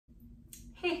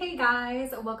Hey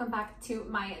guys, welcome back to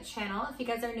my channel. If you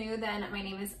guys are new, then my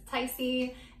name is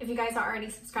Tysee. If you guys are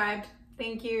already subscribed,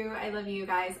 thank you. I love you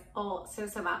guys all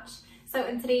so much. So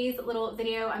in today's little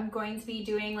video, I'm going to be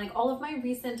doing like all of my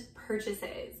recent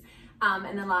purchases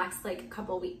in the last like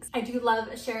couple weeks. I do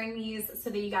love sharing these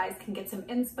so that you guys can get some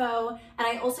inspo, and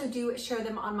I also do share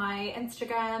them on my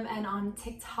Instagram and on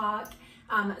TikTok.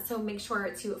 So make sure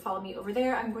to follow me over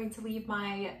there. I'm going to leave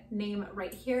my name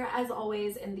right here as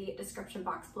always in the description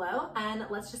box below, and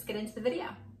let's just get into the video.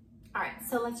 All right,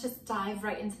 so let's just dive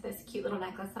right into this cute little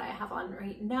necklace that I have on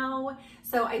right now.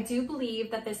 So I do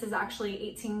believe that this is actually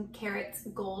 18 karat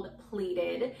gold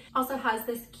plated. Also has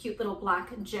this cute little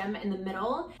black gem in the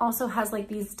middle. Also has like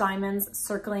these diamonds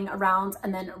circling around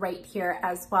and then right here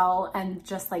as well. And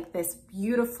just like this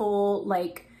beautiful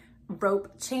like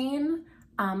rope chain.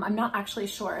 I'm not actually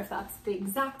sure if that's the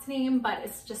exact name, but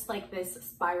it's just like this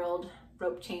spiraled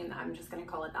rope chain. I'm just gonna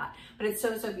call it that, but it's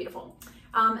so beautiful.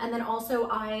 And then also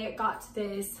I got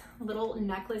this little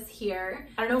necklace here.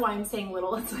 I don't know why I'm saying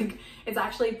little, it's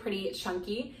actually pretty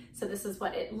chunky. So this is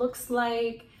what it looks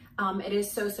like. It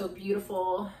is so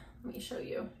beautiful. Let me show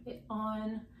you it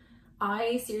on.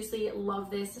 I seriously love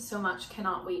this so much,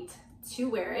 cannot wait to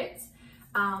wear it.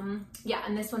 Yeah,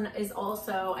 and this one is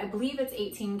also, I believe it's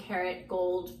 18 karat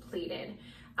gold plated.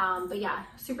 But yeah,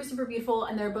 super beautiful.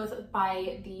 And they're both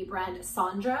by the brand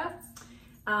Sandra,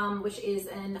 which is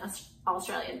an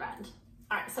Australian brand.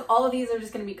 All right, so all of these are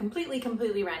just gonna be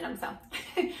completely random. So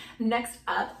next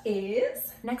up is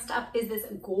this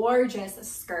gorgeous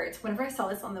skirt. Whenever I saw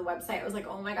this on the website, I was like,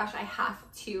 oh my gosh, I have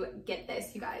to get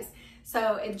this, you guys.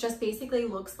 So it just basically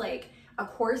looks like a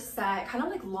corset, kind of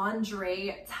like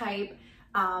lingerie type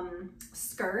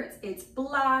skirt. It's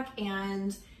black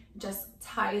and just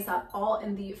ties up all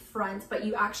in the front, but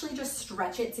you actually just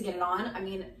stretch it to get it on. I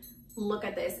mean, look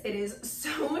at this. It is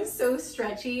so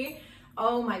stretchy.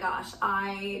 Oh my gosh,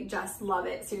 I just love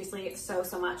it. Seriously, so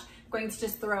much. I'm going to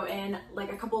just throw in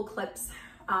like a couple clips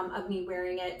of me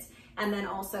wearing it, and then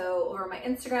also over my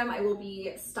Instagram I will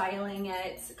be styling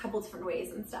it a couple different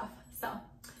ways and stuff. So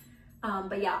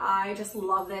but yeah, I just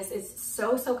love this. It's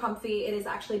so comfy. It is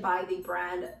actually by the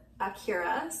brand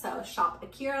Akira, so shop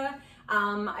Akira.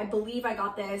 I believe I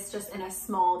got this just in a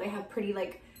small. They have pretty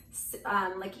like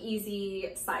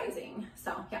easy sizing.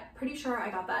 So yeah, pretty sure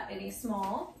I got that in a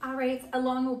small. All right,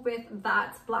 along with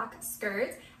that black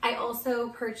skirt, I also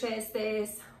purchased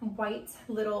this white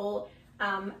little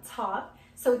top.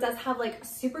 So it does have like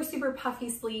super puffy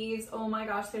sleeves. Oh my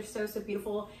gosh, they're so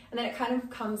beautiful. And then it kind of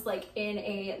comes like in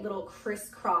a little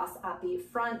crisscross at the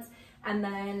front, and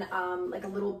then like a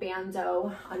little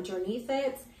bandeau underneath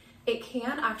it. It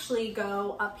can actually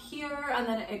go up here, and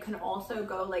then it can also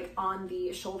go like on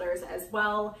the shoulders as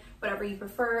well, whatever you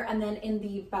prefer. And then in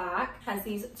the back has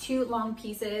these two long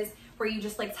pieces where you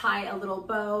just like tie a little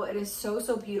bow. It is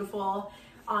so beautiful.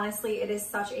 Honestly, it is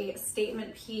such a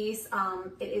statement piece.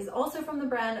 It is also from the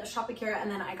brand Shop Akira, and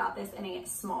then I got this in a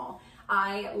small.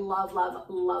 I love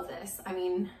this. I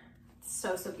mean,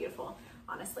 so beautiful,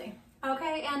 honestly.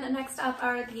 Okay, and next up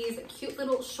are these cute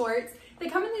little shorts. They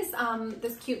come in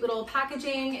this cute little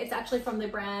packaging. It's actually from the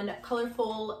brand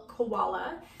Colorful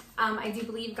Koala. I do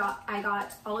believe I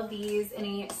got all of these in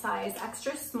a size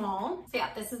extra small. So yeah,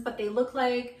 this is what they look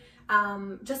like.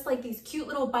 Just like these cute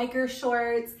little biker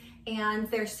shorts, and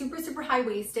they're super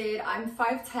high-waisted. I'm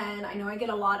 5'10". I know I get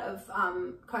a lot of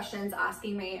questions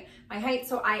asking me my height,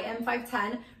 so I am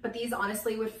 5'10", but these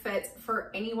honestly would fit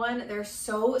for anyone. They're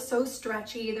so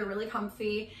stretchy, they're really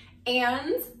comfy,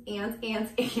 and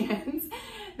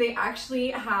they actually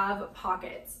have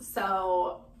pockets.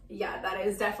 So yeah, that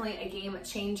is definitely a game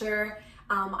changer.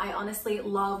 I honestly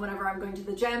love whenever I'm going to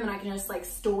the gym and I can just like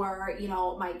store, you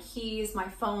know, my keys, my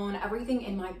phone, everything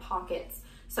in my pockets.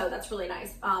 So that's really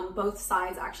nice. Both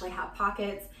sides actually have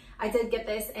pockets. I did get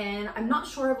this in, I'm not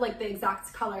sure of like the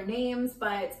exact color names,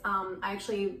 but I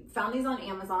actually found these on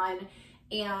Amazon,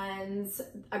 and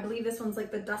I believe this one's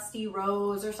like the Dusty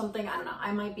Rose or something. I don't know.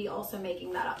 I might be also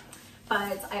making that up.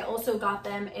 But I also got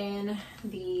them in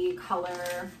the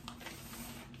color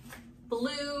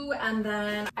blue, and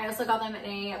then I also got them in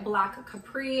a black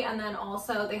capri, and then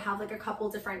also they have like a couple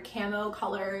different camo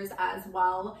colors as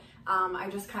well. I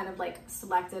just kind of like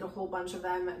selected a whole bunch of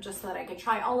them just so that I could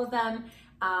try all of them.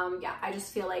 Yeah, I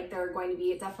just feel like they're going to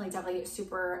be definitely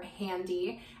super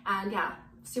handy, and yeah,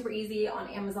 super easy on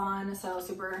Amazon, so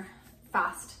super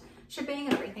fast shipping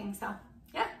and everything. So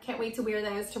yeah, can't wait to wear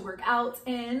those to work out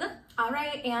in. All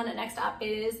right, and next up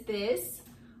is this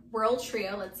Whirl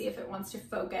Trio. Let's see if it wants to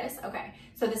focus. Okay,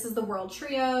 so this is the Whirl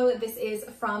Trio. This is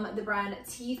from the brand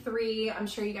T3. I'm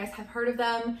sure you guys have heard of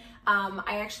them.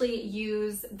 I actually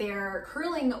use their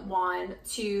curling wand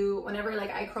to whenever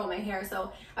like I curl my hair.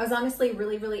 So I was honestly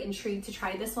really intrigued to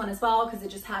try this one as well because it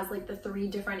just has like the 3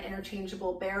 different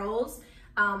interchangeable barrels.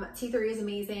 T3 is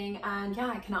amazing, and yeah,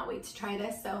 I cannot wait to try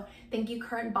this. So thank you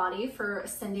Current Body for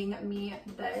sending me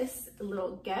this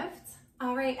little gift.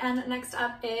 All right, and next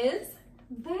up is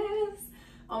this.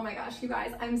 Oh my gosh, you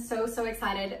guys, I'm so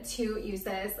excited to use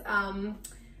this.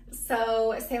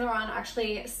 So Saint Laurent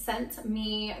actually sent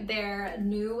me their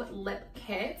new lip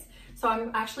kit. So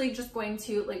I'm actually just going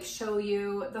to like show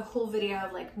you the whole video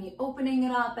of like me opening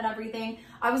it up and everything.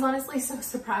 I was honestly so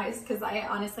surprised because I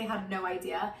honestly had no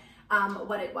idea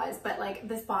what it was, but like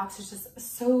this box is just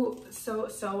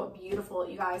so beautiful,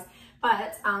 you guys.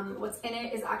 But what's in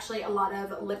it is actually a lot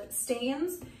of lip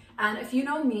stains. And if you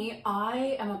know me,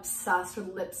 I am obsessed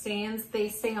with lip stains. They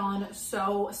stay on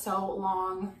so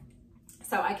long.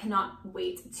 So I cannot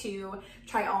wait to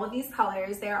try all of these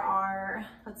colors. There are,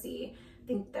 let's see, I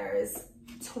think there's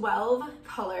 12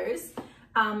 colors.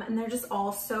 And they're just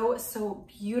all so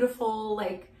beautiful.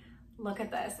 Like, look at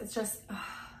this. It's just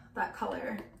that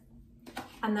color.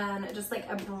 And then just like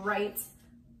a bright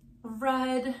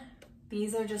red.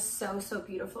 These are just so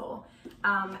beautiful.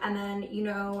 And then, you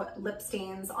know, lip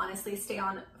stains honestly stay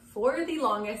on for the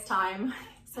longest time.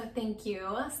 So thank you,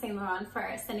 Saint Laurent,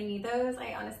 for sending me those.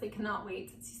 I honestly cannot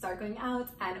wait to start going out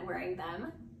and wearing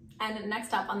them. And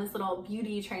next up on this little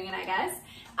beauty train, I guess,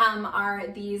 are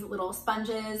these little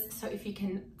sponges. So if you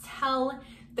can tell,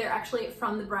 they're actually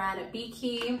from the brand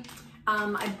Beakey.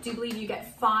 I do believe you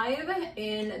get 5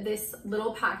 in this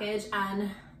little package,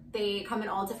 and they come in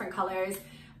all different colors.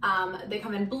 They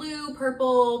come in blue,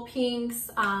 purple, pinks,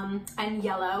 and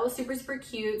yellow. Super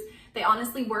cute. They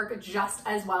honestly work just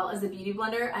as well as a beauty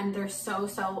blender, and they're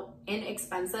so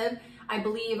inexpensive. I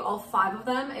believe all 5 of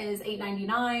them is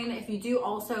 $8.99. If you do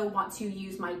also want to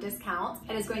use my discount,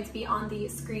 it is going to be on the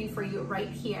screen for you right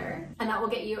here, and that will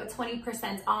get you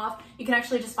 20% off. You can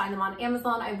actually just find them on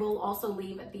Amazon. I will also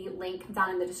leave the link down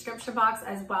in the description box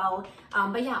as well.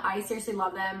 But yeah, I seriously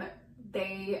love them.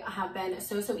 They have been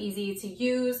so easy to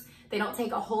use. They don't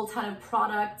take a whole ton of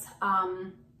product.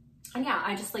 And yeah,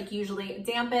 I just like usually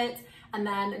damp it and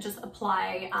then just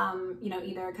apply, you know,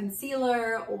 either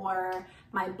concealer or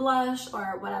my blush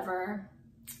or whatever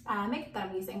makeup that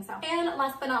I'm using. So, and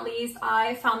last but not least,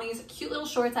 I found these cute little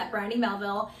shorts at Brandy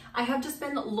Melville. I have just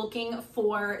been looking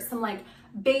for some like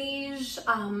beige,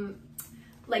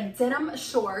 like denim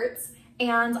shorts,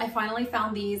 and I finally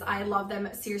found these. I love them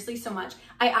seriously so much.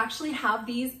 I actually have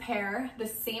these pair, the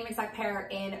same exact pair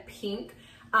in pink.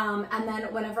 And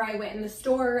then whenever I went in the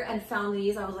store and found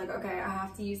these, I was like, okay, I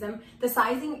have to use them. The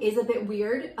sizing is a bit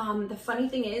weird. The funny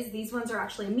thing is these ones are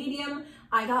actually a medium.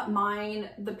 I got mine,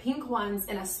 the pink ones,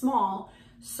 in a small.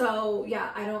 So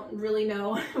yeah, I don't really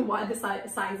know why the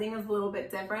sizing is a little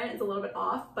bit different. It's a little bit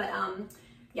off, but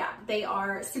yeah, they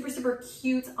are super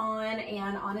cute on,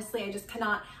 and honestly, I just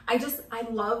cannot, I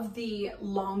love the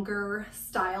longer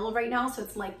style right now. So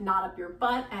it's like not up your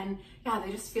butt, and yeah, they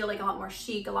just feel like a lot more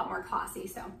chic, a lot more classy.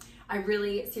 So I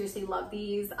really seriously love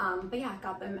these. But yeah,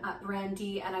 got them at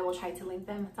Brandy, and I will try to link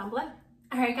them down below.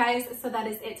 All right, guys, so that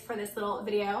is it for this little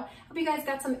video. Hope you guys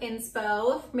got some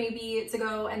inspo, maybe to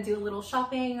go and do a little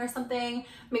shopping or something.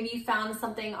 Maybe you found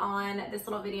something on this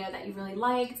little video that you really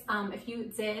liked. If you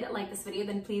did like this video,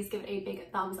 then please give it a big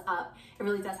thumbs up. It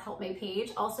really does help my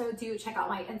page. Also, do check out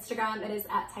my Instagram. It is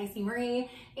at Tysee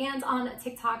Marie, and on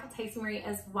TikTok, Tysee Marie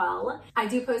as well. I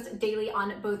do post daily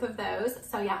on both of those.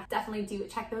 So yeah, definitely do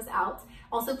check those out.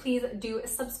 Also, please do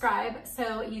subscribe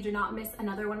so you do not miss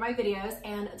another one of my videos,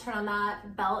 and turn on that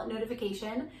bell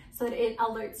notification so that it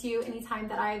alerts you anytime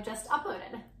that I've just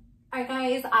uploaded. All right,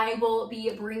 guys, I will be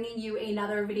bringing you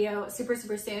another video super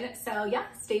soon. So yeah,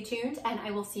 stay tuned, and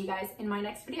I will see you guys in my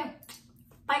next video.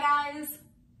 Bye, guys.